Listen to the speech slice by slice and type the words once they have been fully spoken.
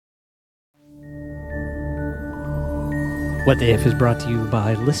What the If is brought to you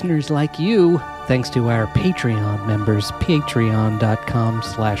by listeners like you, thanks to our Patreon members,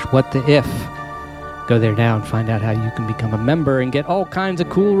 patreon.com/whattheif. Go there now and find out how you can become a member and get all kinds of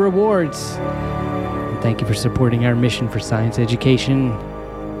cool rewards. And thank you for supporting our mission for science education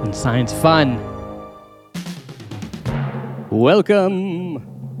and science fun. Welcome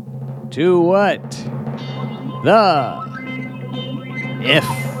to What the If.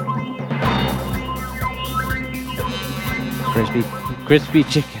 Crispy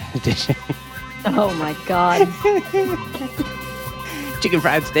chicken edition. Oh my god. Chicken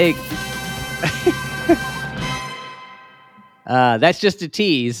fried steak. That's just a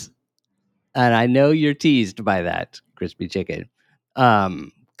tease. And I know you're teased by that, crispy chicken.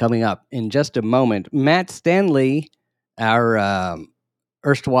 Coming up in just a moment, Matt Stanley, our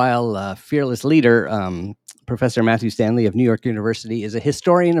erstwhile fearless leader, Professor Matthew Stanley of New York University, is a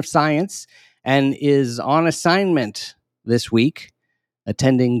historian of science and is on assignment this week,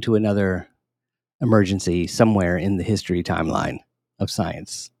 attending to another emergency somewhere in the history timeline of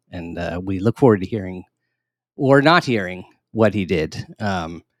science. And we look forward to hearing or not hearing what he did.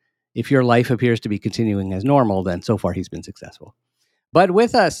 If your life appears to be continuing as normal, then so far he's been successful. But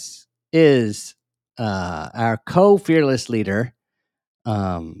with us is our co-fearless leader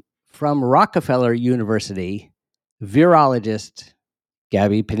from Rockefeller University, virologist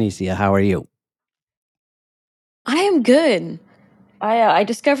Gabby Panicia. How are you? I am good. I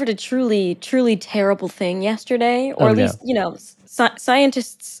discovered a truly terrible thing yesterday, or Oh, at no. least,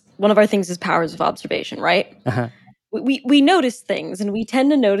 scientists, one of our things is powers of observation, right? Uh-huh. We notice things, and we tend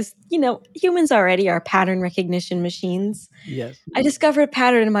to notice, humans already are pattern recognition machines. Yes. I discovered a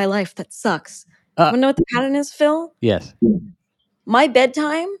pattern in my life that sucks. You want to know what the pattern is, Phil? Yes. My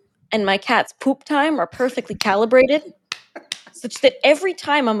bedtime and my cat's poop time are perfectly calibrated, such that every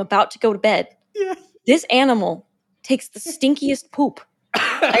time I'm about to go to bed, this animal takes the stinkiest poop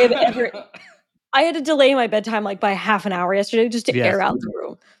I have ever. I had to delay my bedtime like by half an hour yesterday just to air out the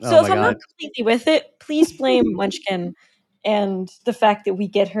room. So if I'm not completely with it, please blame Munchkin and the fact that we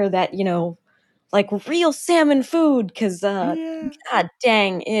get her that, like real salmon food, because god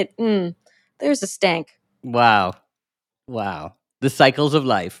dang it, there's a stank. Wow. The cycles of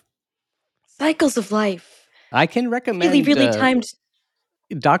life. Cycles of life. I can recommend Really timed.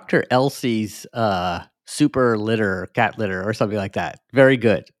 Dr. Elsie's super litter, cat litter, or something like that. Very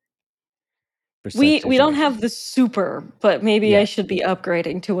good. We don't have the super, but maybe I should be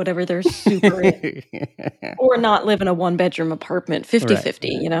upgrading to whatever their super is. Or not live in a one-bedroom apartment,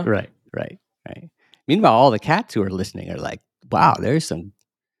 50-50, you know? Right. Meanwhile, all the cats who are listening are like, wow, there's some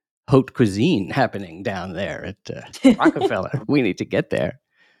haute cuisine happening down there at Rockefeller. We need to get there.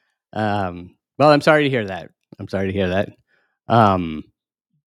 Well, I'm sorry to hear that.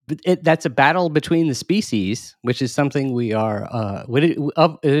 But that's a battle between the species, which is something we are.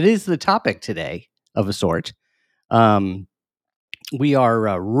 It is the topic today of a sort. We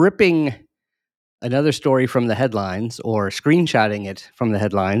are ripping another story from the headlines, or screenshotting it from the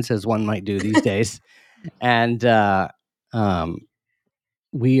headlines, as one might do these days, and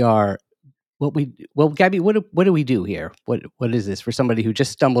we are. Gabby, what do we do here? What is this for somebody who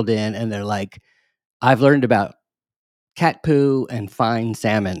just stumbled in and they're like, I've learned about cat poo and fine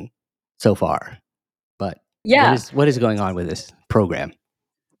salmon so far, but what is going on with this program?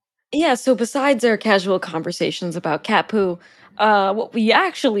 Yeah, so besides our casual conversations about cat poo, what we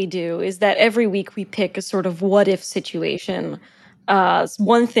actually do is that every week we pick a sort of what if situation,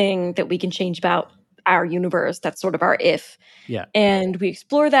 one thing that we can change about our universe. That's sort of our if. Yeah. And we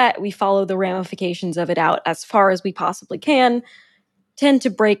explore that. We follow the ramifications of it out as far as we possibly can, tend to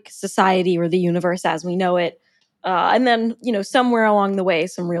break society or the universe as we know it. And then, somewhere along the way,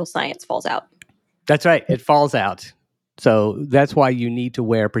 some real science falls out. That's right. It falls out. So that's why you need to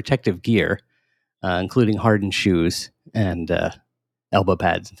wear protective gear, including hardened shoes and elbow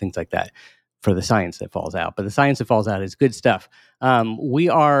pads and things like that, for the science that falls out. But the science that falls out is good stuff. We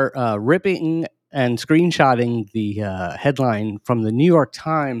are ripping and screenshotting the headline from the New York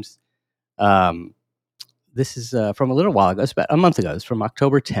Times. This is from a little while ago. It's about a month ago. It's from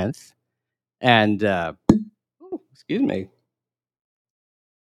October 10th. And, excuse me.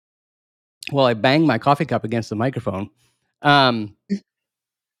 Well, I banged my coffee cup against the microphone. New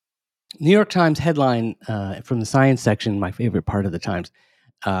York Times headline from the science section, my favorite part of the Times,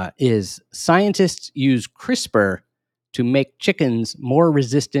 is scientists use CRISPR to make chickens more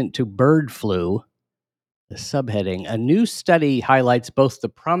resistant to bird flu. The subheading, a new study highlights both the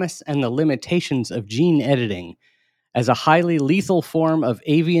promise and the limitations of gene editing as a highly lethal form of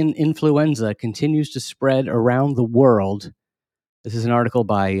avian influenza continues to spread around the world. This is an article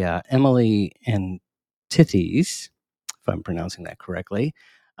by Emily and Titties. if I'm pronouncing that correctly.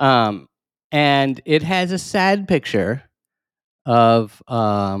 And it has a sad picture of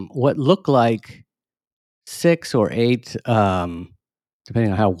what look like 6 or 8,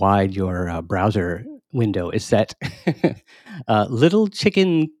 depending on how wide your browser window is set, little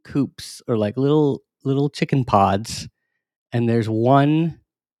chicken coops, or like little chicken pods. And there's one.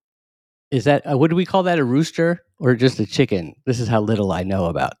 Is that what do we call that? A rooster or just a chicken? This is how little I know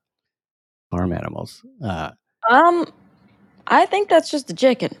about farm animals. I think that's just a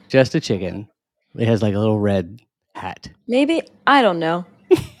chicken. Just a chicken. It has like a little red hat. Maybe, I don't know.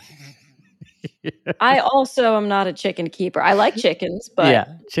 I also am not a chicken keeper. I like chickens, but Yeah,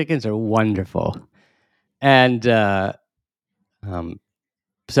 chickens are wonderful. And so,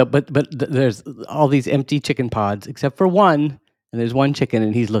 there's all these empty chicken pods except for one, and there's one chicken,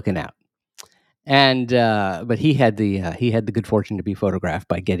 and he's looking out. And but he had the good fortune to be photographed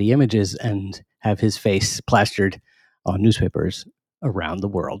by Getty Images and have his face plastered on newspapers around the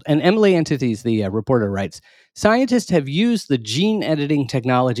world. And Emily Entities, the reporter, writes, scientists have used the gene editing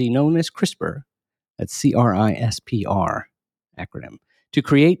technology known as CRISPR, that's CRISPR acronym, to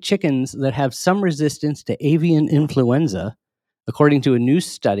create chickens that have some resistance to avian influenza, according to a new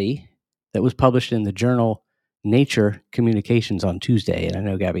study that was published in the journal Nature Communications on Tuesday. And I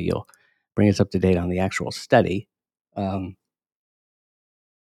know, Gabby, you'll bring us up to date on the actual study. Well,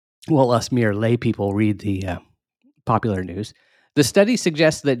 us mere lay people read the popular news. The study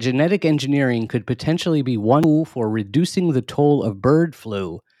suggests that genetic engineering could potentially be one tool for reducing the toll of bird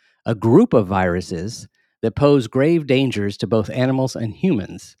flu, a group of viruses that pose grave dangers to both animals and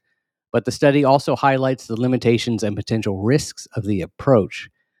humans. But the study also highlights the limitations and potential risks of the approach.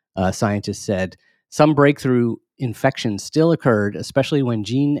 Scientists said some breakthrough infections still occurred, especially when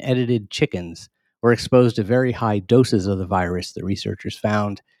gene-edited chickens were exposed to very high doses of the virus, the researchers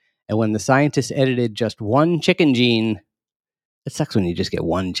found. And when the scientists edited just one chicken gene, it sucks when you just get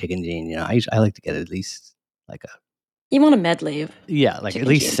one chicken gene. You know, I like to get at least like you want a medley of like at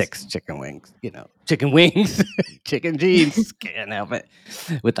least genes. 6 chicken wings. You know, chicken wings, chicken genes. Can't help it.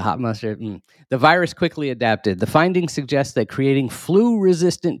 With the hot mustard. The virus quickly adapted. The findings suggest that creating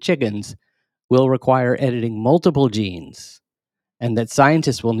flu-resistant chickens will require editing multiple genes, and that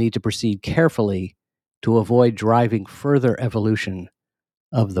scientists will need to proceed carefully to avoid driving further evolution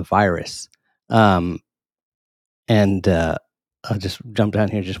of the virus. And I'll just jump down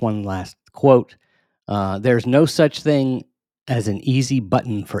here. Just one last quote. There's no such thing as an easy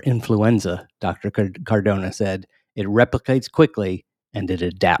button for influenza, Dr. Cardona said. It replicates quickly and it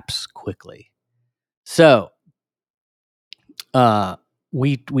adapts quickly. So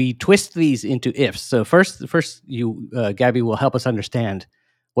we twist these into ifs. So first you, Gabby, will help us understand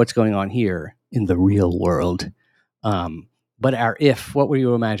what's going on here in the real world. But our if, what were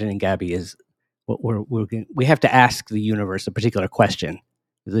you imagining, Gabby, is what we have to ask the universe a particular question.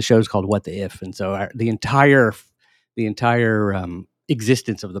 The show's called What the If, and so the entire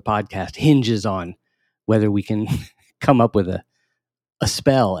existence of the podcast hinges on whether we can come up with a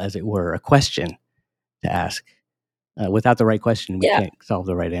spell, as it were, a question to ask. Without the right question, we can't solve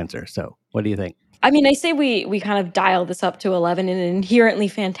the right answer. So, what do you think? I mean, I say we kind of dial this up to 11 in an inherently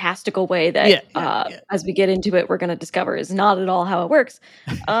fantastical way that, as we get into it, we're going to discover is not at all how it works.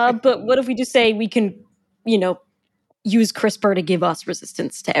 But what if we just say we can, use CRISPR to give us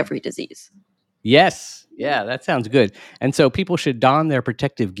resistance to every disease? Yes. Yeah, that sounds good. And so people should don their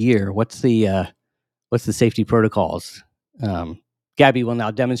protective gear. What's the safety protocols? Gabby will now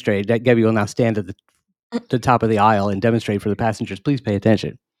demonstrate. Gabby will now stand at the top of the aisle and demonstrate for the passengers. Please pay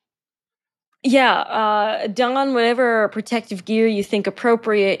attention. Yeah, don whatever protective gear you think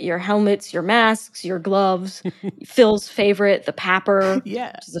appropriate, your helmets, your masks, your gloves, Phil's favorite, the Papper,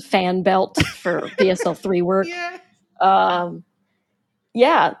 which is a fan belt for BSL-3 work.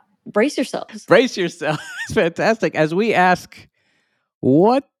 Brace yourselves. Brace yourself. It's fantastic. As we ask,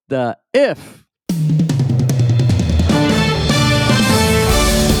 what the if?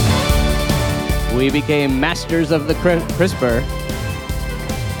 We became masters of the CRISPR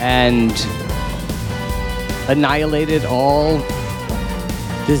and annihilated all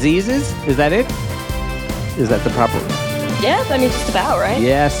diseases? Is that it? Is that the proper? Yeah, I mean, just about, right?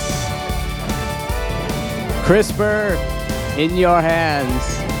 Yes. CRISPR in your hands.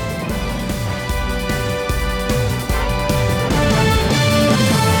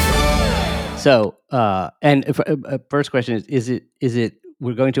 So, and first question is it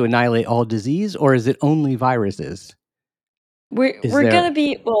we're going to annihilate all disease, or is it only viruses? We're going to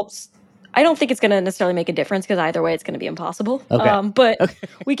be, I don't think it's going to necessarily make a difference because either way it's going to be impossible. But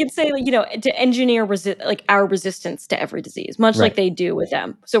we can say, to engineer our resistance to every disease, much like they do with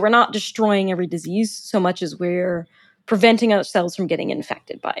them. So we're not destroying every disease so much as we're preventing ourselves from getting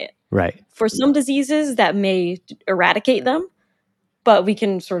infected by it. Right. For some diseases, that may eradicate them, but we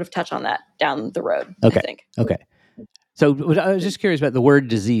can sort of touch on that down the road, I Okay. think. Okay. So I was just curious about the word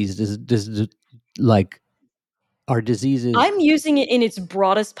disease. Does like are diseases I'm using it in its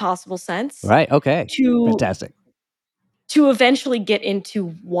broadest possible sense right? Okay. to Fantastic. eventually get into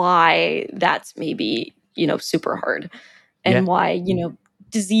why that's maybe, super hard, Yeah. and why,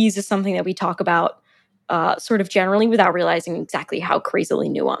 disease is something that we talk about sort of generally without realizing exactly how crazily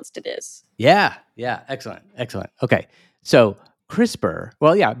nuanced it is. Yeah. Yeah. Excellent. Excellent. Okay. So CRISPR.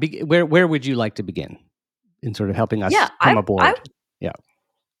 Well, yeah. Where would you like to begin in sort of helping Yeah, us I come I aboard? Yeah.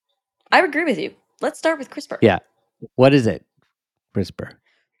 I agree with you. Let's start with CRISPR. Yeah. What is it? CRISPR.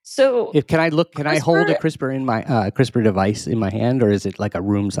 So Can I look? Can I hold a CRISPR, CRISPR in my CRISPR device in my hand, or is it like a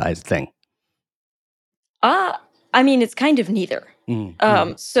room-sized thing? uh, I mean, it's kind of neither.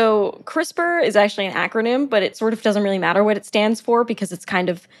 Mm. So CRISPR is actually an acronym, but it sort of doesn't really matter what it stands for because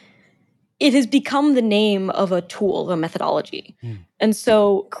it has become the name of a tool, of a methodology. Mm. And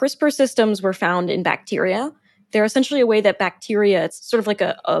so CRISPR systems were found in bacteria. They're essentially a way that bacteria, it's sort of like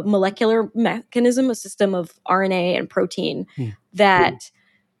a molecular mechanism, a system of RNA and protein Mm. that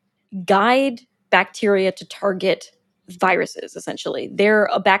guide bacteria to target viruses, essentially. They're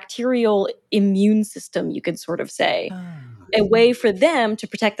a bacterial immune system, you could sort of say, Ah. a way for them to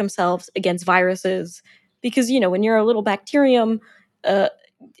protect themselves against viruses. Because, when you're a little bacterium uh,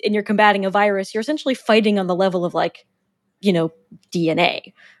 and you're combating a virus, you're essentially fighting on the level of like,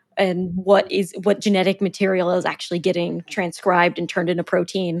 DNA and what genetic material is actually getting transcribed and turned into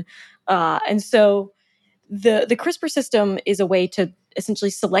protein. And so the CRISPR system is a way to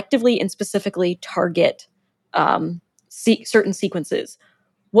essentially selectively and specifically target certain sequences.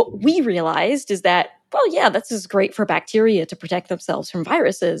 What we realized is that, well, yeah, this is great for bacteria to protect themselves from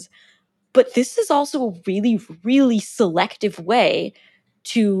viruses, but this is also a really, really selective way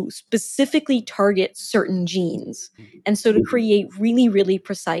to specifically target certain genes. And so to create really, really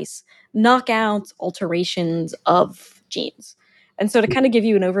precise knockouts, alterations of genes. And so to kind of give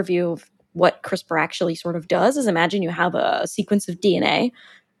you an overview of what CRISPR actually sort of does is imagine you have a sequence of DNA.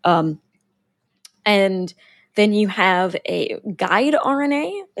 Um, and then you have a guide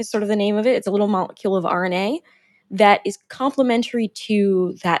RNA, is sort of the name of it. It's a little molecule of RNA that is complementary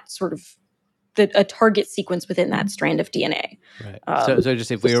to that sort of a target sequence within that strand of DNA. Right. So, Um, so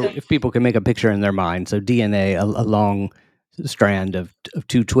just if people can make a picture in their mind, so DNA, a long strand of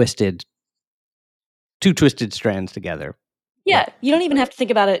two twisted strands together. yeah, you don't even have to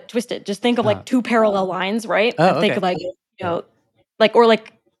think about it twisted. Just think of Uh, like two parallel lines, right? oh, And think of okay. like, Yeah. or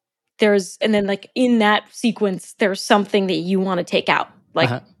like and then like in that sequence, there's something that you want to take out.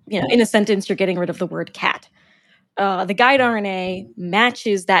 Like, Uh-huh. in a sentence, you're getting rid of the word cat. The guide RNA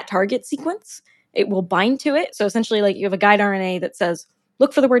matches that target sequence. It will bind to it. So essentially, like you have a guide RNA that says,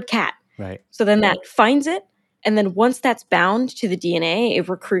 look for the word cat. Right. So then that finds it. And then once that's bound to the DNA, it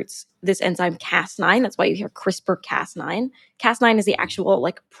recruits this enzyme Cas9. That's why you hear CRISPR Cas9. Cas9 is the actual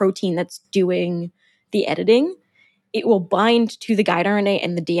like protein that's doing the editing. It will bind to the guide RNA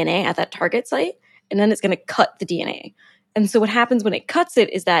and the DNA at that target site, and then it's going to cut the DNA. And so what happens when it cuts it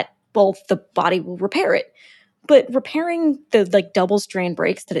is that both the body will repair it. But repairing the like double strand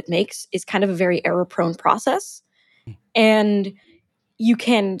breaks that it makes is kind of a very error prone process. And you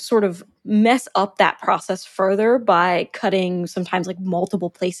can sort of mess up that process further by cutting sometimes like multiple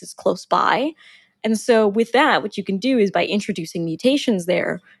places close by. And so with that, what you can do is by introducing mutations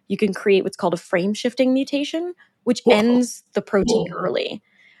there, you can create what's called a frame shifting mutation, which Whoa. ends the protein early.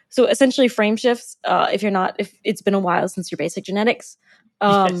 So essentially frame shifts, if it's been a while since your basic genetics,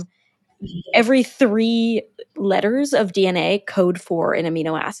 Yes. every 3 letters of DNA code for an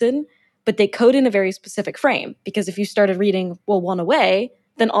amino acid, but they code in a very specific frame. Because if you started reading, well, one away,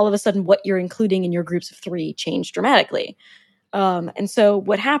 then all of a sudden what you're including in your groups of 3 change dramatically. And so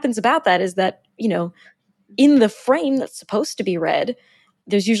what happens about that is that, in the frame that's supposed to be read,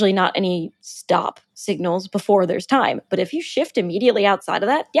 there's usually not any stop signals before there's time. But if you shift immediately outside of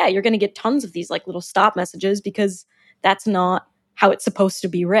that, yeah, you're going to get tons of these like little stop messages because that's not how it's supposed to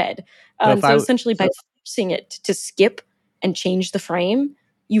be read. So And so essentially, by forcing it to skip and change the frame,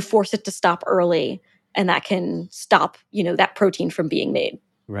 you force it to stop early, and that can stop, that protein from being made.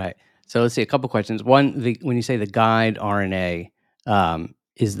 right. So let's see a couple questions. One, when you say the guide RNA,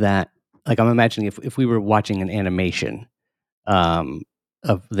 is that like I'm imagining if we were watching an animation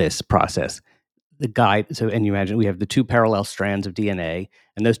of this process, the guide. So, and you imagine we have the two parallel strands of DNA,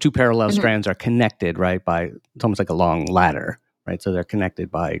 and those two parallel Mhm. strands are connected, right? By it's almost like a long ladder, right? So they're connected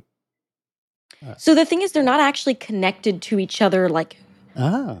by. So the thing is, they're not actually connected to each other like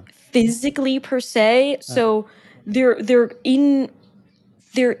Ah. physically per se. Uh, So they're in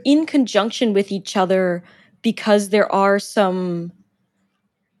conjunction with each other because there are some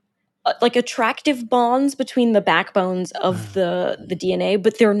like attractive bonds between the backbones of the DNA,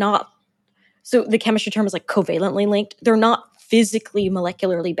 but they're not. So the chemistry term is like covalently linked. They're not physically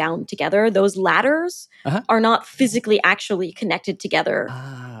molecularly bound together. Those ladders Uh-huh. are not physically actually connected together.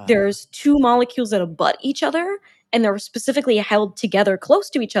 Ah. There's two molecules that abut each other, and they're specifically held together close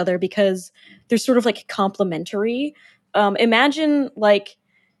to each other because they're sort of like complementary. Imagine like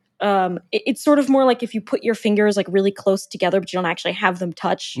it's sort of more like if you put your fingers like really close together, but you don't actually have them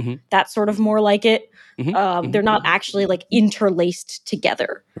touch. Mm-hmm. That's sort of more like it. Mm-hmm. Mm-hmm. They're not actually like interlaced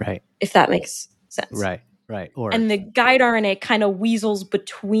together, Right. if that makes sense. Right. Right. Or And the guide RNA kind of weasels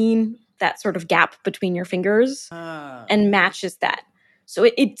between that sort of gap between your fingers and matches that. So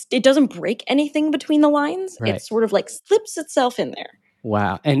it doesn't break anything between the lines. Right. It sort of like slips itself in there.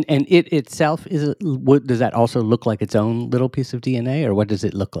 Wow. And it itself what does that also look like its own little piece of DNA, or what does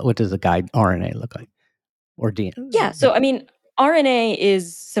it look like? What does the guide RNA look like? Or DNA? Yeah. So I mean, RNA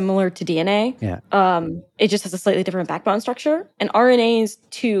is similar to DNA. Yeah. It just has a slightly different backbone structure. And RNAs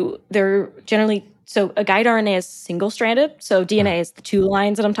too, they're generally so a guide RNA is single-stranded. So DNA is the two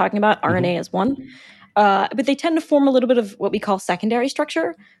lines that I'm talking about. RNA is one. But they tend to form a little bit of what we call secondary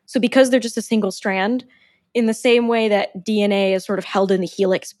structure. So because they're just a single strand, in the same way that DNA is sort of held in the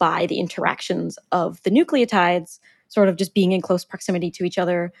helix by the interactions of the nucleotides, sort of just being in close proximity to each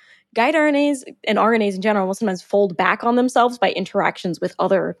other, guide RNAs and RNAs in general will sometimes fold back on themselves by interactions with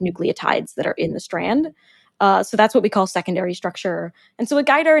other nucleotides that are in the strand. So that's what we call secondary structure. And so a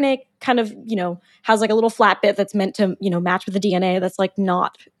guide RNA kind of, has like a little flat bit that's meant to, match with the DNA that's like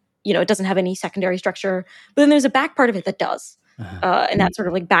not, it doesn't have any secondary structure. But then there's a back part of it that does. And that sort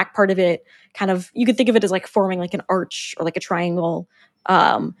of like back part of it kind of, you could think of it as like forming like an arch or like a triangle.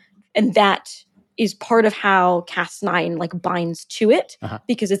 And that is part of how Cas9 like binds to it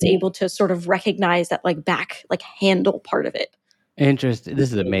because it's able to sort of recognize that like back like handle part of it. Interesting.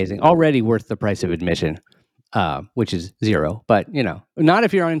 This is amazing. Already worth the price of admission, which is $0. But, not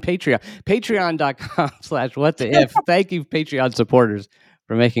if you're on Patreon. Patreon.com/whattheif. Thank you, Patreon supporters,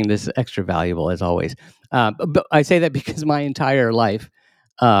 for making this extra valuable, as always. But I say that because my entire life,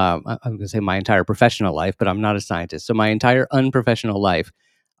 I'm going to say my entire professional life, but I'm not a scientist. So my entire unprofessional life,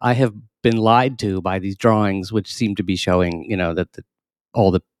 I have been lied to by these drawings, which seem to be showing, that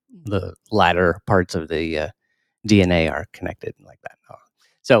all the latter parts of the DNA are connected like that.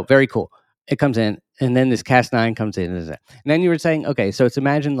 So very cool. It comes in, and then this Cas9 comes in, and then you were saying, okay, so it's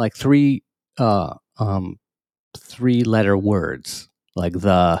imagine like three letter words like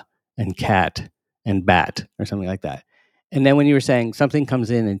the and cat and bat or something like that. And then when you were saying something comes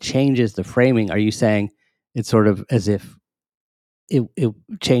in and changes the framing, are you saying it's sort of as if it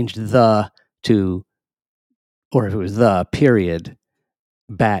changed the to, or if it was the period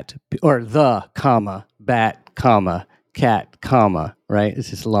bat, or the comma bat comma cat comma, right?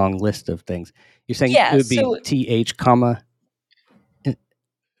 It's this long list of things. You're saying it Yeah. would be So th comma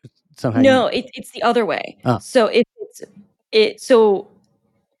somehow. no, it's the other way. Oh. So so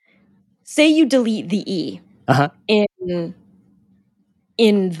say you delete the E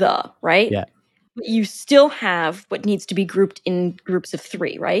in the, right? Yeah. But you still have what needs to be grouped in groups of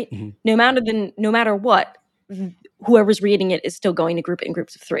 3, right? Mm-hmm. No matter what, whoever's reading it is still going to group it in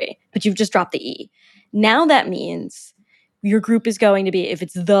groups of 3, but you've just dropped the E. Now that means your group is going to be, if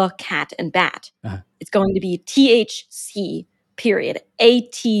it's the cat and bat, it's going to be THC period,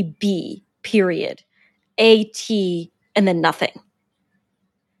 ATB period, AT, and then nothing.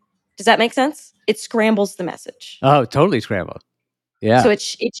 Does that make sense? It scrambles the message. Oh, totally scrambled. Yeah. So it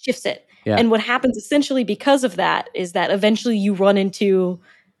shifts it. Yeah. And what happens essentially because of that is that eventually you run into,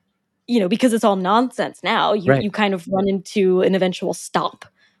 because it's all nonsense now, you kind of run into an eventual stop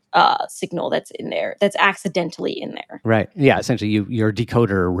signal that's in there, that's accidentally in there. Right. Yeah. Essentially, your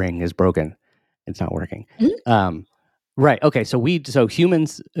decoder ring is broken. It's not working. Mm-hmm. Right. Okay. So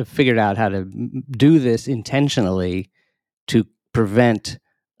humans figured out how to do this intentionally to prevent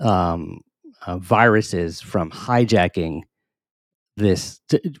viruses from hijacking this,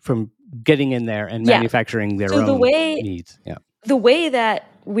 from getting in there and manufacturing their own needs. Yeah. The way that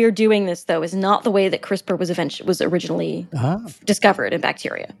we're doing this, though, is not the way that CRISPR was originally discovered in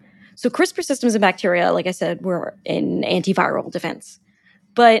bacteria. So CRISPR systems in bacteria, like I said, were an antiviral defense.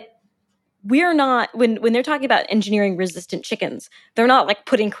 But we're not, when they're talking about engineering resistant chickens, they're not like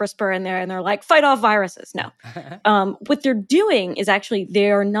putting CRISPR in there and they're like, fight off viruses. No. What they're doing is actually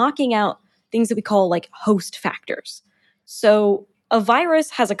they're knocking out things that we call like host factors. So a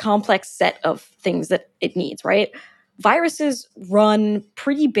virus has a complex set of things that it needs, right? Viruses run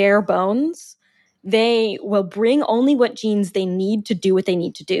pretty bare bones They will bring only what genes they need to do what they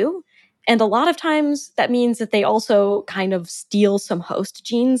need to do. And a lot of times that means that they also kind of steal some host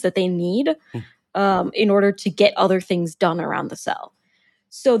genes that they need in order to get other things done around the cell.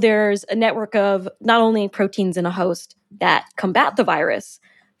 So there's a network of not only proteins in a host that combat the virus,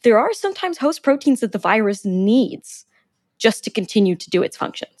 there are sometimes host proteins that the virus needs just to continue to do its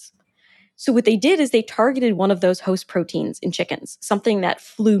functions. So what they did is they targeted one of those host proteins in chickens, something that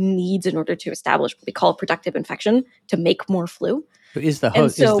flu needs in order to establish what we call a productive infection to make more flu. Is the And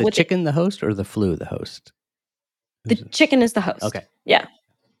host so the chicken the host or the flu the host? the chicken is the host. Okay. Yeah.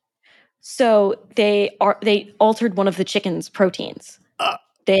 So they altered one of the chicken's proteins.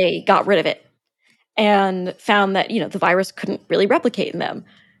 They got rid of it and found that, the virus couldn't really replicate in them.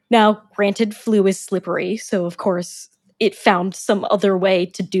 Now, granted, flu is slippery, so of course it found some other way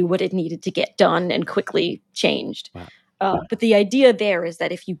to do what it needed to get done and quickly changed. Wow. But the idea there is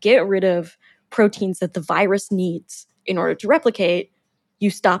that if you get rid of proteins that the virus needs in order to replicate,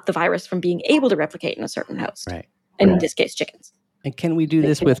 you stop the virus from being able to replicate in a certain host. Right. And in this case, chickens. And can we do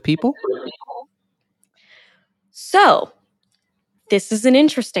this with people? So, this is an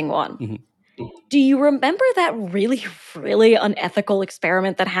interesting one. Mm-hmm. Do you remember that really, really unethical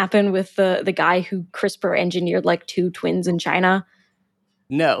experiment that happened with the guy who CRISPR engineered like 2 twins in China?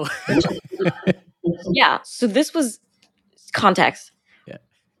 No. Yeah. So this was context. Yeah.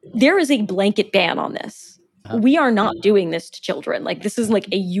 There is a blanket ban on this. We are not doing this to children. Like, this is like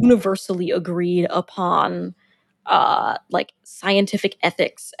a universally agreed upon like scientific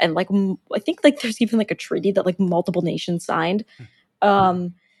ethics, and like I think like there's even like a treaty that like multiple nations signed.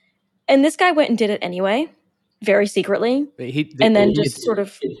 And this guy went and did it anyway, very secretly. And then just sort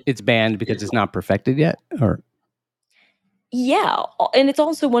of, it's banned because it's not perfected yet, or yeah. And it's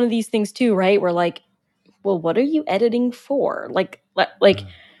also one of these things too, right? Where like, well, what are you editing for? Like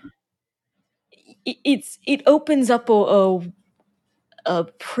it opens up a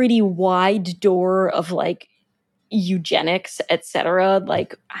pretty wide door of like eugenics, etc.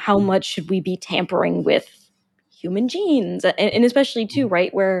 Like, how much should we be tampering with human genes? And especially too,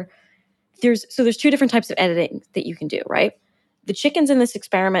 right, where there's 2 different types of editing that you can do, right? The chickens in this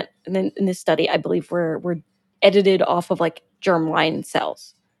experiment and then in this study, I believe, were edited off of like germline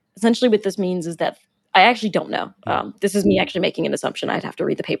cells. Essentially, what this means is that I actually don't know. This is me actually making an assumption. I'd have to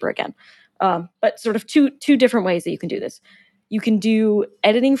read the paper again. But sort of two different ways that you can do this. You can do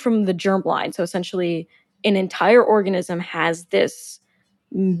editing from the germline. So essentially, an entire organism has this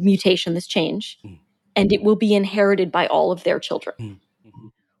mutation, this change, and it will be inherited by all of their children.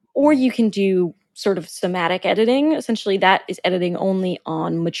 Or you can do sort of somatic editing. Essentially, that is editing only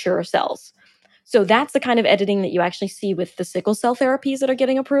on mature cells. So that's the kind of editing that you actually see with the sickle cell therapies that are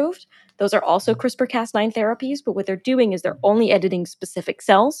getting approved. Those are also CRISPR-Cas9 therapies, but what they're doing is they're only editing specific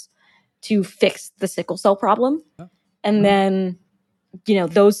cells to fix the sickle cell problem. And then,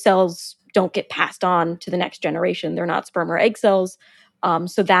 those cells don't get passed on to the next generation. They're not sperm or egg cells.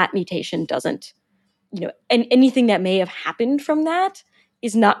 So that mutation doesn't, and anything that may have happened from that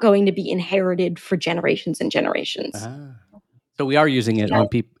is not going to be inherited for generations and generations. So we are using it on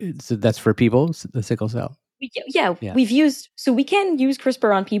people. So that's for people, the sickle cell. Yeah, we can use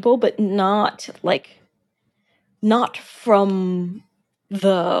CRISPR on people, but not from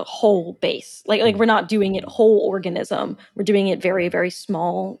the whole base. Like we're not doing it whole organism. We're doing it very, very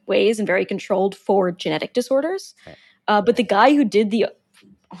small ways and very controlled for genetic disorders. But the guy who did the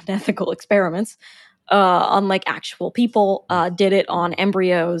unethical experiments on like actual people did it on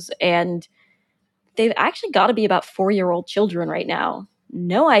embryos, and they've actually got to be about 4-year-old children right now.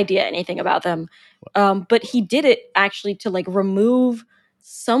 No idea anything about them. But he did it actually to like remove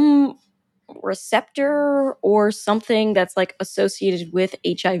some receptor or something that's like associated with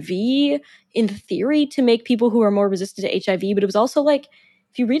HIV in theory to make people who are more resistant to HIV. But it was also like,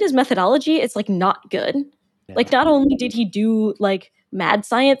 if you read his methodology, it's like not good. Yeah. Like, not only did he do like mad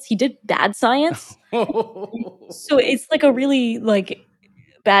science, he did bad science. So it's like a really like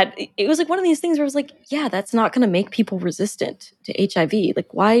bad. It was like one of these things where I was like, yeah, that's not going to make people resistant to HIV.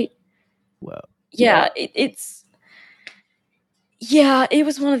 Like, why? Well, yeah, it's yeah, it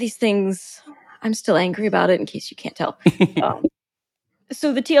was one of these things. I'm still angry about it, in case you can't tell.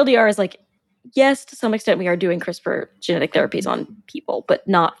 So the TLDR is like, yes, to some extent we are doing CRISPR genetic therapies on people, but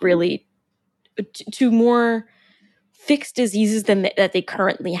not really to more fix diseases than that they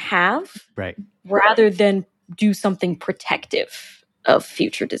currently have, right? Rather than do something protective of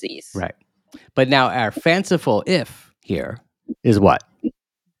future disease, right? But now our fanciful if here is what?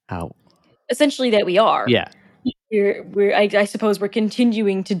 How? Essentially, that we are. Yeah. I suppose we're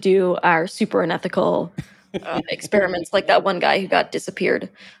continuing to do our super unethical experiments, like that one guy who got disappeared.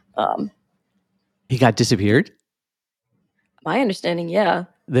 He got disappeared? My understanding, yeah.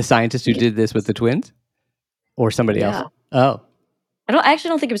 The scientist who did this with the twins? Or somebody else? Yeah. Oh. I actually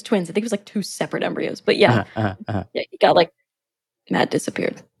don't think it was twins. I think it was like 2 separate embryos. But yeah. Yeah, he got like mad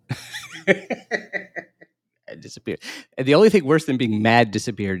disappeared. Disappeared. And the only thing worse than being mad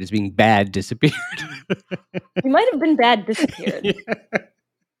disappeared is being bad disappeared. He might have been bad disappeared.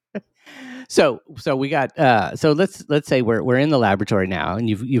 So we got so let's say we're in the laboratory now, and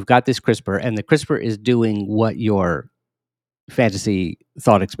you've got this CRISPR, and the CRISPR is doing what your fantasy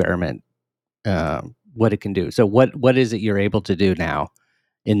thought experiment what it can do. So what is it you're able to do now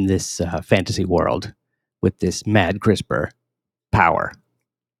in this fantasy world with this mad CRISPR power?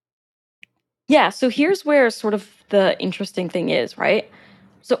 Yeah, so here's where sort of the interesting thing is, right?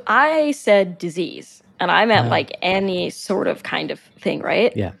 So I said disease, and I meant like any sort of kind of thing,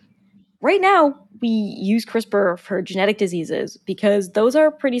 right? Yeah. Right now, we use CRISPR for genetic diseases because those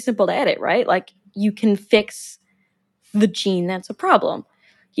are pretty simple to edit, right? Like you can fix the gene that's a problem.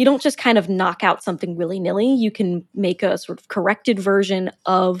 You don't just kind of knock out something willy-nilly. You can make a sort of corrected version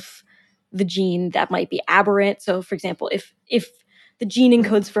of the gene that might be aberrant. So for example, if the gene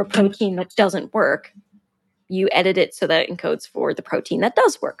encodes for a protein that doesn't work, you edit it so that it encodes for the protein that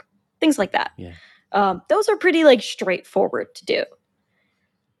does work. Things like that. Yeah. Those are pretty like straightforward to do.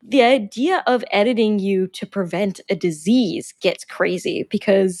 The idea of editing you to prevent a disease gets crazy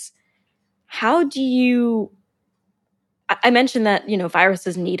because how do you I mentioned that,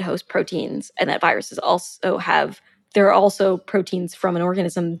 viruses need host proteins and that viruses also there are also proteins from an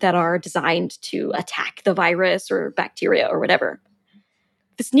organism that are designed to attack the virus or bacteria or whatever.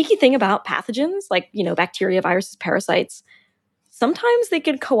 The sneaky thing about pathogens, like, bacteria, viruses, parasites, sometimes they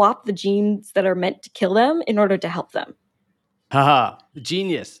can co-opt the genes that are meant to kill them in order to help them. Haha.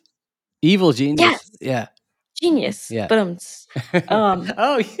 Genius. Evil genius. Yes. Yeah. Genius. Yeah. But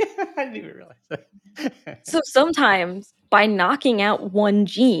Oh yeah. I didn't even realize that. so sometimes by knocking out one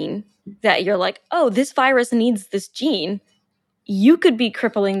gene that you're like, oh, this virus needs this gene, you could be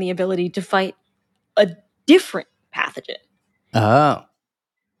crippling the ability to fight a different pathogen. Oh.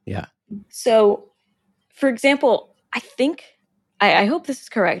 Yeah. So, for example, I think I hope this is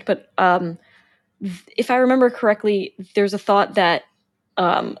correct, but if I remember correctly, there's a thought that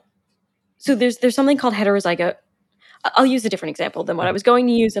so there's something called heterozygote. I'll use a different example than what I was going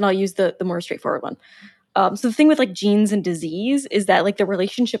to use, and I'll use the more straightforward one. So the thing with like genes and disease is that like the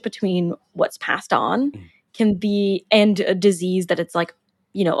relationship between what's passed on can be and a disease that it's like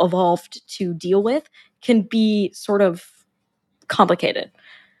evolved to deal with can be sort of complicated.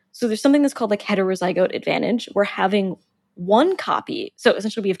 So there's something that's called like heterozygote advantage. We're having one copy. So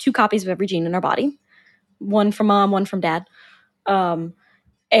essentially, we have 2 copies of every gene in our body, one from mom, one from dad,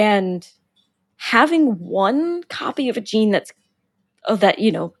 and having one copy of a gene that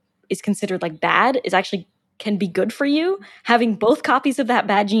is considered like bad is actually can be good for you. Having both copies of that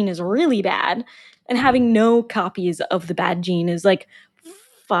bad gene is really bad, and having no copies of the bad gene is like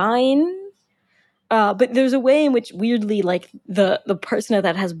fine. But there's a way in which weirdly, like the person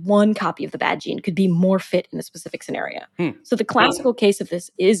that has one copy of the bad gene could be more fit in a specific scenario. So the classical case of this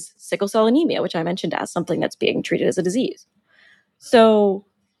is sickle cell anemia, which I mentioned as something that's being treated as a disease. So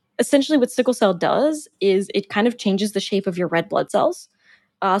essentially, what sickle cell does is it kind of changes the shape of your red blood cells.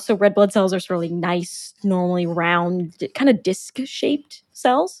 So red blood cells are sort of like nice, normally round, kind of disc-shaped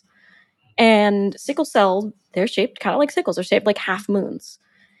cells. And sickle cell, they're shaped kind of like sickles. They're shaped like half moons.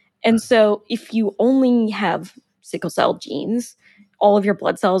 And so if you only have sickle cell genes, all of your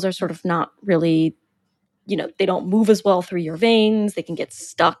blood cells are sort of not really, they don't move as well through your veins. They can get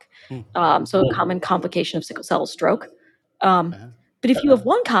stuck. So a common complication of sickle cell is stroke. But if you have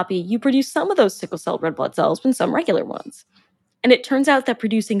one copy, you produce some of those sickle cell red blood cells and some regular ones. And it turns out that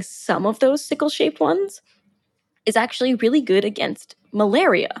producing some of those sickle-shaped ones is actually really good against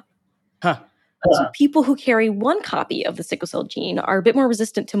malaria. Huh. So people who carry one copy of the sickle cell gene are a bit more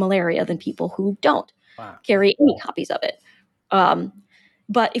resistant to malaria than people who don't carry any copies of it.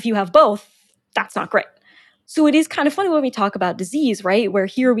 But if you have both, that's not great. So it is kind of funny when we talk about disease, right? Where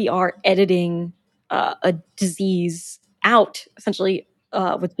here we are editing a disease out, essentially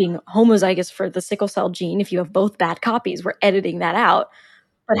with being homozygous for the sickle cell gene. If you have both bad copies, we're editing that out.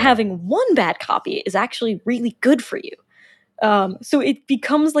 But having one bad copy is actually really good for you. So it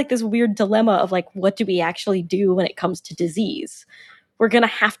becomes like this weird dilemma of like, what do we actually do when it comes to disease? We're going to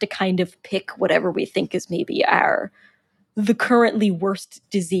have to kind of pick whatever we think is maybe the currently worst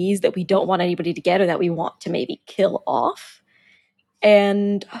disease that we don't want anybody to get or that we want to maybe kill off,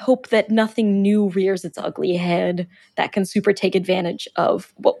 and hope that nothing new rears its ugly head that can super take advantage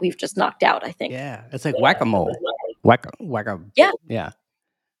of what we've just knocked out, I think. Yeah. It's like whack-a-mole. Whack-a. Yeah. Yeah.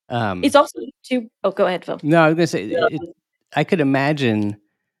 It's also Oh, go ahead, Phil. No, I was gonna say I could imagine,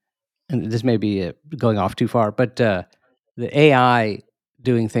 and this may be going off too far, but the AI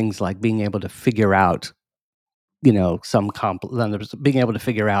doing things like being able to figure out, being able to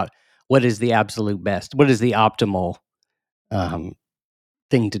figure out what is the absolute best, what is the optimal um,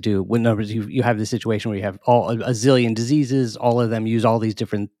 thing to do. Whenever you have this situation where you have a zillion diseases, all of them use all these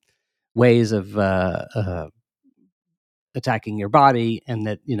different ways of attacking your body, and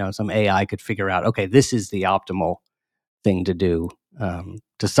that some AI could figure out, okay, this is the optimal thing to do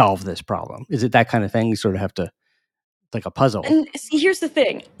to solve this problem. Is it that kind of thing? You sort of have to, like a puzzle. And see, here's the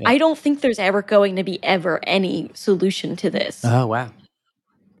thing. Yeah. I don't think there's ever going to be ever any solution to this, Oh wow.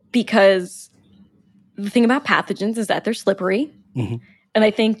 because the thing about pathogens is that they're slippery. Hmm. And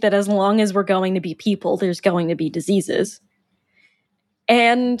I think that as long as we're going to be people, there's going to be diseases.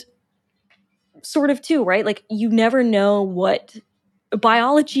 And sort of too, right? Like, you never know what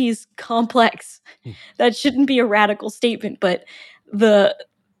biology is complex. That shouldn't be a radical statement, but the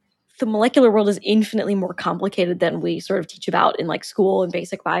the molecular world is infinitely more complicated than we sort of teach about in like school and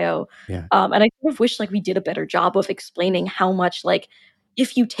basic bio. Yeah. And I sort of wish like we did a better job of explaining how much, like,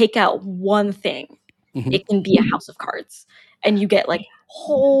 if you take out one thing, Hmm. it can be a house of cards, and you get like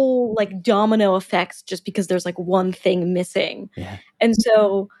whole like domino effects just because there's like one thing missing. Yeah. And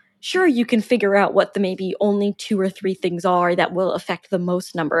so sure, you can figure out what the maybe only two or three things are that will affect the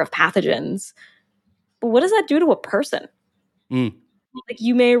most number of pathogens. But what does that do to a person? Mm. Like,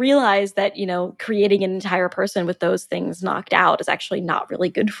 you may realize that, creating an entire person with those things knocked out is actually not really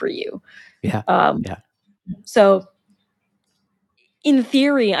good for you. Yeah. Um, Yeah. so in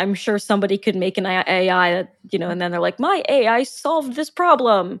theory, I'm sure somebody could make an AI that, and then they're like, my AI solved this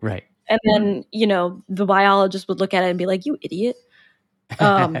problem. Right. And then, the biologist would look at it and be like, you idiot.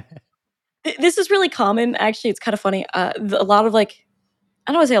 Um, this is really common. Actually, it's kind of funny. A lot of like,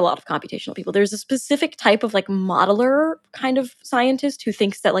 I don't want to say a lot of computational people. There's a specific type of like modeler kind of scientist who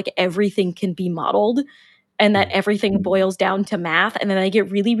thinks that like everything can be modeled and that Mm. everything boils down to math. And then they get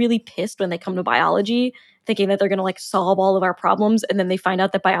really, really pissed when they come to biology, thinking that they're going to like solve all of our problems. And then they find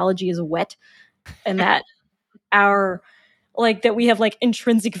out that biology is wet, and that our that we have like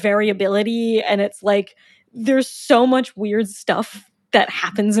intrinsic variability. And it's like, there's so much weird stuff that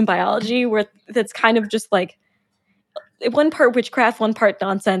happens in biology where that's kind of just like one part witchcraft, one part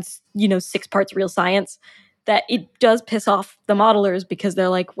nonsense, 6 parts real science, that it does piss off the modelers because they're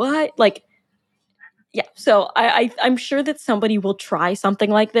like, what? Like, yeah. So I'm sure that somebody will try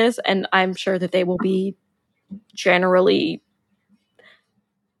something like this, and I'm sure that they will be generally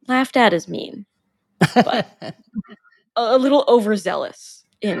laughed at as mean, but a little overzealous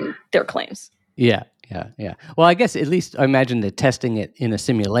in their claims. Yeah. Yeah. Yeah. Well, I guess at least I imagine that testing it in a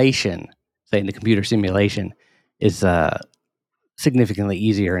simulation, say in the computer simulation, is significantly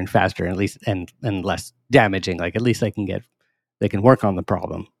easier and faster, and at least and less damaging. Like at least they can work on the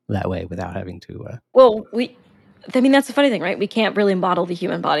problem that way without having to. Well, I mean, that's the funny thing, right? We can't really model the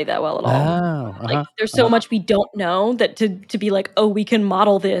human body that well at all. Oh. Uh Like, huh. there's Uh so huh. much we don't know that to be like, oh, we can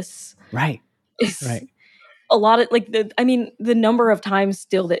model this Right. is Right. a lot of like the number of times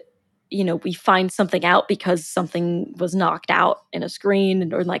still that we find something out because something was knocked out in a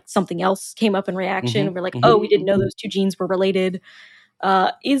screen, or like something else came up in reaction, Mm-hmm. and we're like, Mm-hmm. oh, we didn't know those two genes were related,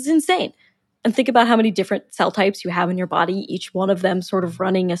 is insane. And think about how many different cell types you have in your body, each one of them sort of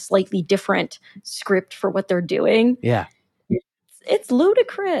running a slightly different script for what they're doing. Yeah. It's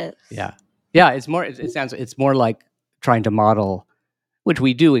ludicrous. Yeah. Yeah. It's more. It sounds. It's more like trying to model, which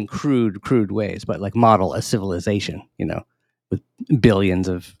we do in crude ways, but like model a civilization. With billions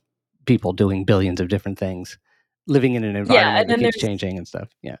of people doing billions of different things, living in an Yeah, environment and that then keeps there's changing and stuff.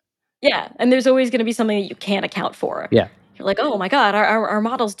 Yeah. yeah, and there's always going to be something that you can't account for. Yeah. You're like, oh my god, our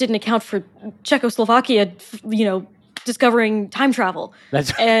models didn't account for Czechoslovakia, discovering time travel,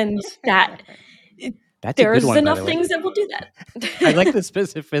 That's and that that's a good there's one, by enough the way. things that will do I like that. the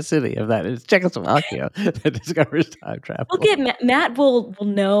specificity of that. It's Czechoslovakia that discovers time Look travel. at Matt will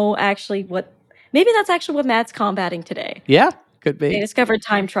know actually what maybe that's actually what Matt's combating today. Yeah, could They be. discovered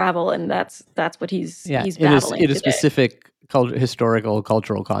time travel, and that's what Yeah, he's battling in a today. specific historical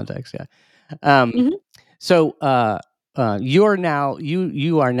cultural context. Yeah. Um, Mhm. so you are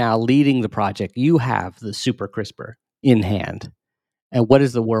now leading the project. You have the super CRISPR in hand. And what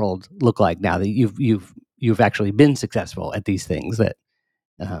does the world look like now that you've actually been successful at these things that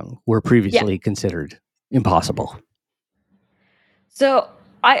were Yeah. previously considered impossible? So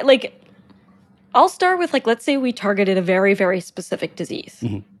I'll start with like, let's say we targeted a very, very specific disease.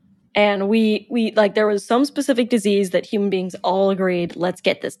 Hmm. And we like, there was some specific disease that human beings all agreed, let's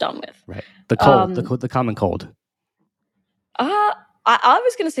get this done with. Right. The cold, Um the common cold. uh I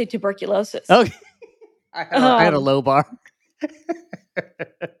was gonna say tuberculosis. Okay. I had a Um, low bar.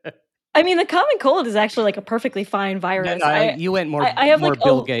 I mean, the common cold is actually like a perfectly fine No, virus. no, you went I have more like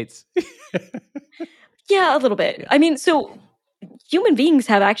Bill Gates. yeah, a little bit. Yeah. I mean, so human beings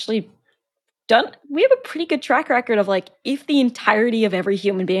have actually we have a pretty good track record of like if the entirety of every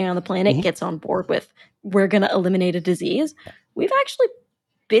human being on the planet Mhm. gets on board with we're going to eliminate a disease, Yeah. we've actually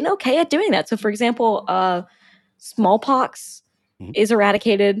been okay at doing that. So for example, smallpox Mhm. is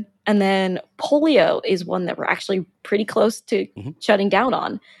eradicated, and then polio is one that we're actually pretty close to Mhm. shutting down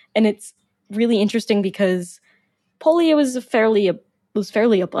on. And it's really interesting because polio was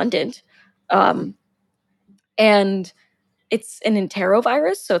fairly abundant. Um, and it's an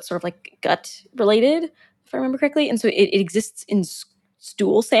enterovirus, so it's sort of like gut related, if I remember correctly. And so it exists in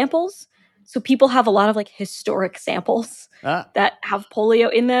stool samples. So people have a lot of like historic samples Ah. that have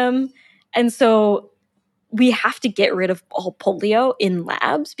polio in them. And so we have to get rid of all polio in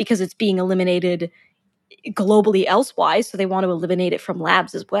labs because it's being eliminated globally elsewise. So they want to eliminate it from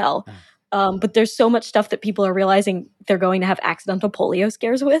labs as well. Ah. But there's so much stuff that people are realizing they're going to have accidental polio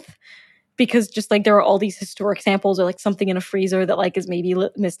scares with because just like there are all these historic samples or like something in a freezer that like is maybe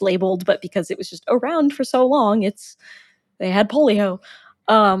mislabeled, but because it was just around for so long, they had polio.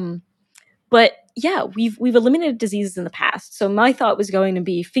 Um, but yeah, we've eliminated diseases in the past. So my thought was going to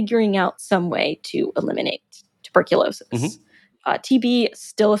be figuring out some way to eliminate Mhm. tuberculosis. TB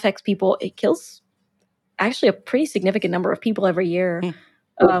still affects people. It kills actually a pretty significant number of people every year.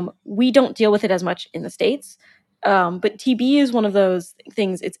 Hmm. We don't deal with it as much in the States. But TB is one of those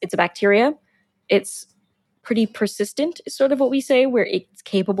things. It's a bacteria. It's pretty persistent, is sort of what we say, where it's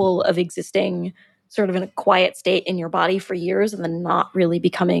capable of existing sort of in a quiet state in your body for years and then not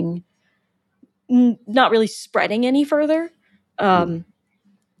really spreading any further. Um,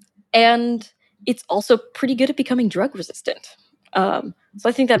 and it's also pretty good at becoming drug resistant. So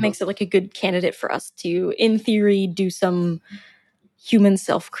I think that makes it like a good candidate for us to, in theory, do some human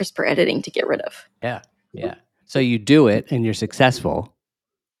self CRISPR editing to get rid of. Yeah. Yeah. So you do it and you're successful,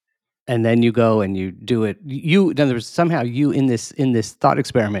 and then you go and you do it. In other words, somehow you in this thought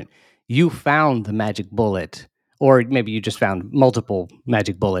experiment, you found the magic bullet, or maybe you just found multiple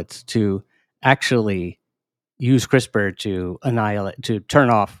magic bullets to actually use CRISPR to turn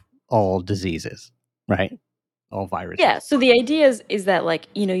off all diseases, right? All Yeah. viruses. So the idea is that like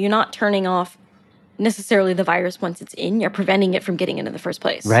you're not turning off necessarily the virus once it's in. You're preventing it from getting in the first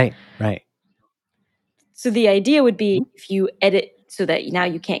place. Right. Right. So the idea would be Mhm. if you edit so that now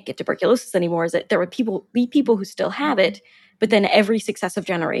you can't get tuberculosis anymore, is that there would be people who still have it, but then every successive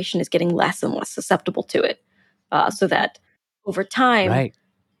generation is getting less and less susceptible to it, so that over time, Right.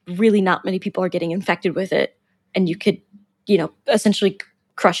 really not many people are getting infected with it, and you could, essentially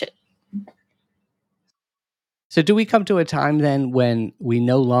crush it. So do we come to a time then when we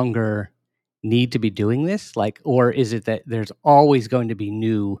no longer need to be doing this? Like, or is it that there's always going to be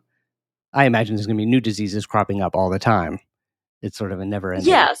I imagine there's going to be new diseases cropping up all the time. It's sort of a never ending.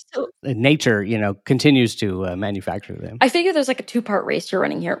 Yeah. So Nature, continues to manufacture them. I figure there's like a two-part race you're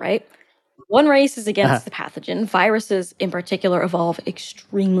running here, right? One race is Uh-huh. against the pathogen. Viruses, in particular, evolve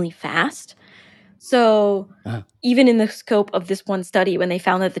extremely fast. So Uh-huh. even in the scope of this one study, when they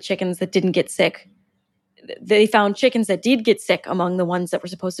found that the chickens that didn't get sick, they found chickens that did get sick among the ones that were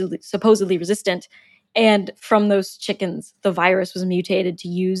supposedly resistant. And from those chickens, the virus was mutated to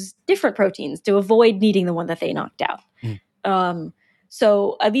use different proteins to avoid needing the one that they knocked out. Mm. Um,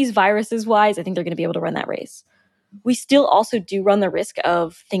 so, these viruses wise, I think they're going to be able to run that race. We still also do run the risk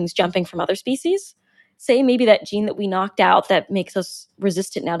of things jumping from other species. Say maybe that gene that we knocked out that makes us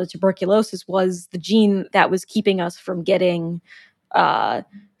resistant now to tuberculosis was the gene that was keeping us from getting uh,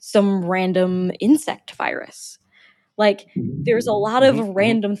 some random insect virus. Like, there's a lot of Mhm. Mhm.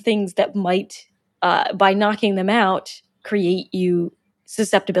 random things that might, by knocking them out, create you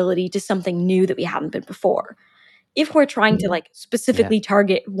susceptibility to something new that we haven't been before. If we're trying to like Yeah. specifically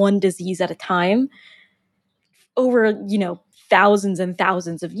target one disease at a time, over, thousands and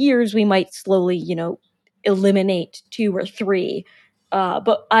thousands of years, we might slowly, eliminate two or three.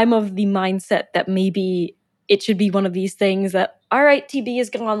 But I'm of the mindset that maybe it should be one of these things that, all right, TB is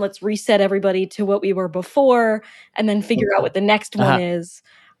gone. Let's reset everybody to what we were before and then figure out what the next one Uh-huh. is.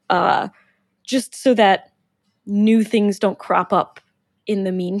 Uh, just so that new things don't crop up in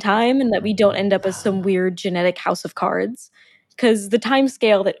the meantime and that we don't end up as some weird genetic house of cards. Because the time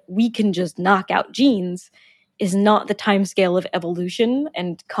scale that we can just knock out genes is not the time scale of evolution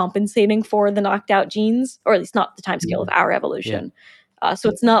and compensating for the knocked out genes, or at least not the time scale of our Yeah. evolution. So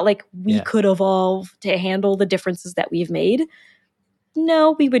it's not like we Yeah. could evolve to handle the differences that we've made.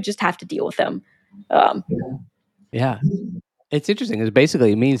 No, we would just have to deal with them. Um, Yeah. It's interesting because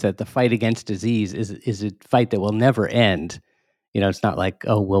basically it means that the fight against disease is a fight that will never end. It's not like,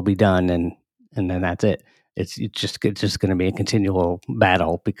 oh, we'll be done and then that's it. It's just going to be a continual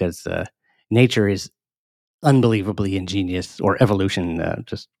battle because nature is unbelievably ingenious, or evolution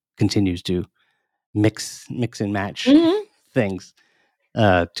just continues to mix and match Mhm. things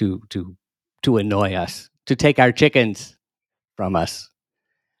to annoy us, to take our chickens from us.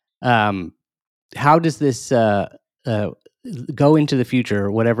 How does this go into the future,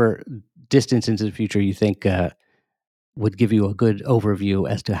 whatever distance into the future you think would give you a good overview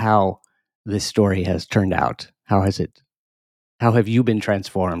as to how this story has turned out? How have you been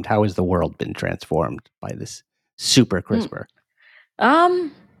transformed? How has the world been transformed by this super CRISPR?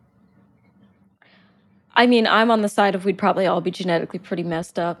 I mean, I'm on the side of we'd probably all be genetically pretty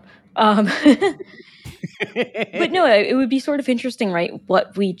messed up. But no, it would be sort of interesting, right?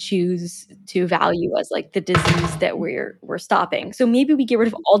 What we choose to value as like the disease that we're stopping. So maybe we get rid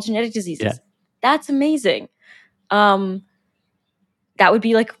of all genetic Yeah. diseases. That's amazing. That would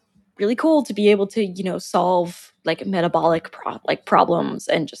be like really cool to be able to, solve like metabolic problems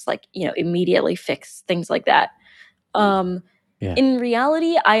and just like, immediately fix things like that. Yeah. In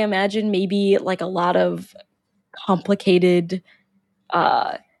reality, I imagine maybe like a lot of complicated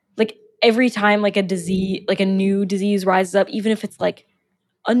like every time like a new disease rises up, even if it's like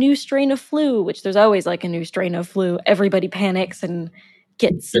a new strain of flu, which there's always like a new strain of flu, everybody panics and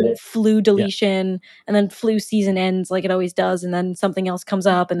gets flu deletion, and then flu season ends like it always does, and then something else comes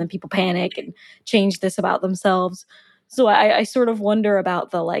up, and then people panic and change this about themselves. So I sort of wonder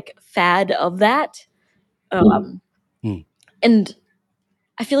about the like fad of that. Mm. And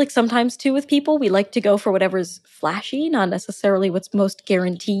I feel like sometimes too with people, we like to go for whatever's flashy, not necessarily what's most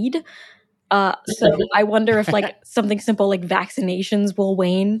guaranteed. So I wonder if like something simple like vaccinations will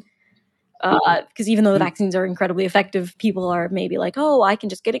wane. Because even though the vaccines are incredibly effective, people are maybe like, oh, I can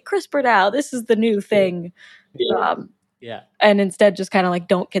just get it CRISPR now. This is the new thing. Yeah. And instead just kind of like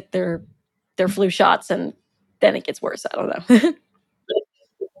don't get their flu shots, and then it gets worse. I don't know.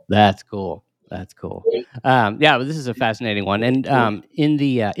 That's cool. That's cool. Yeah, but this is a fascinating one. And in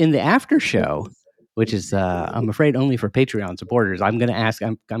the after show, which is I'm afraid only for Patreon supporters, I'm going to ask.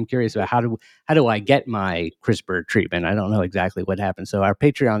 I'm curious about how do I get my CRISPR treatment? I don't know exactly what happens. So our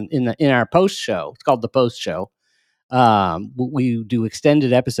Patreon in our post show, it's called the post show. We do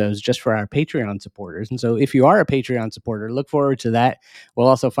extended episodes just for our Patreon supporters. And so if you are a Patreon supporter, look forward to that. We'll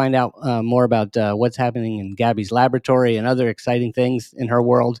also find out more about what's happening in Gabby's laboratory and other exciting things in her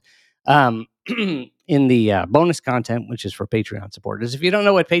world in the bonus content, which is for Patreon supporters. If you don't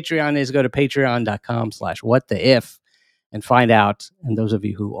know what Patreon is, go to patreon.com/whattheif and find out. And those of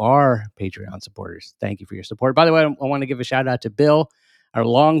you who are Patreon supporters, thank you for your support. By the way, I want to give a shout out to Bill, our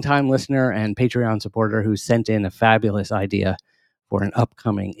longtime listener and Patreon supporter, who sent in a fabulous idea for an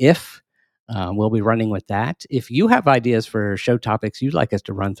upcoming If. We'll be running with that. If you have ideas for show topics you'd like us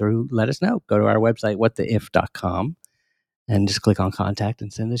to run through, let us know. Go to our website, whattheif.com, and just click on contact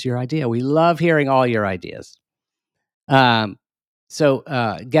and send us your idea. We love hearing all your ideas. So,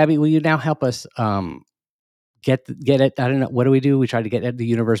 Gabby, will you now help us get it? I don't know. What do? We try to get the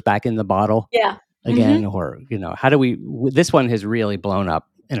universe back in the bottle. Yeah. Again, or how do we? This one has really blown up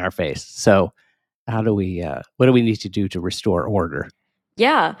in our face. So, how do we? What do we need to do to restore order?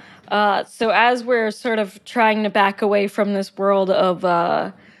 Yeah. So as we're sort of trying to back away from this world of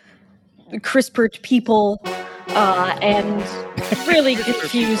CRISPR people and really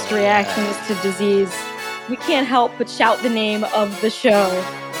confused reactions to disease, we can't help but shout the name of the show.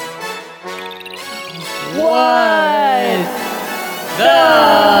 What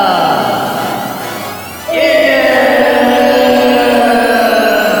the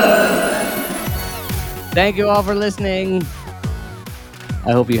Thank you all for listening.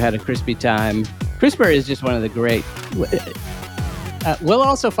 I hope you had a crispy time. CRISPR is just one of the great. We'll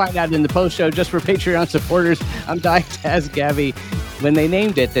also find out in the post show just for Patreon supporters. I'm dying to ask Gabby when they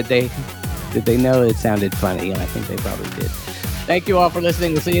named it did they know it sounded funny, and I think they probably did. Thank you all for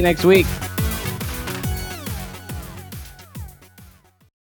listening. We'll see you next week.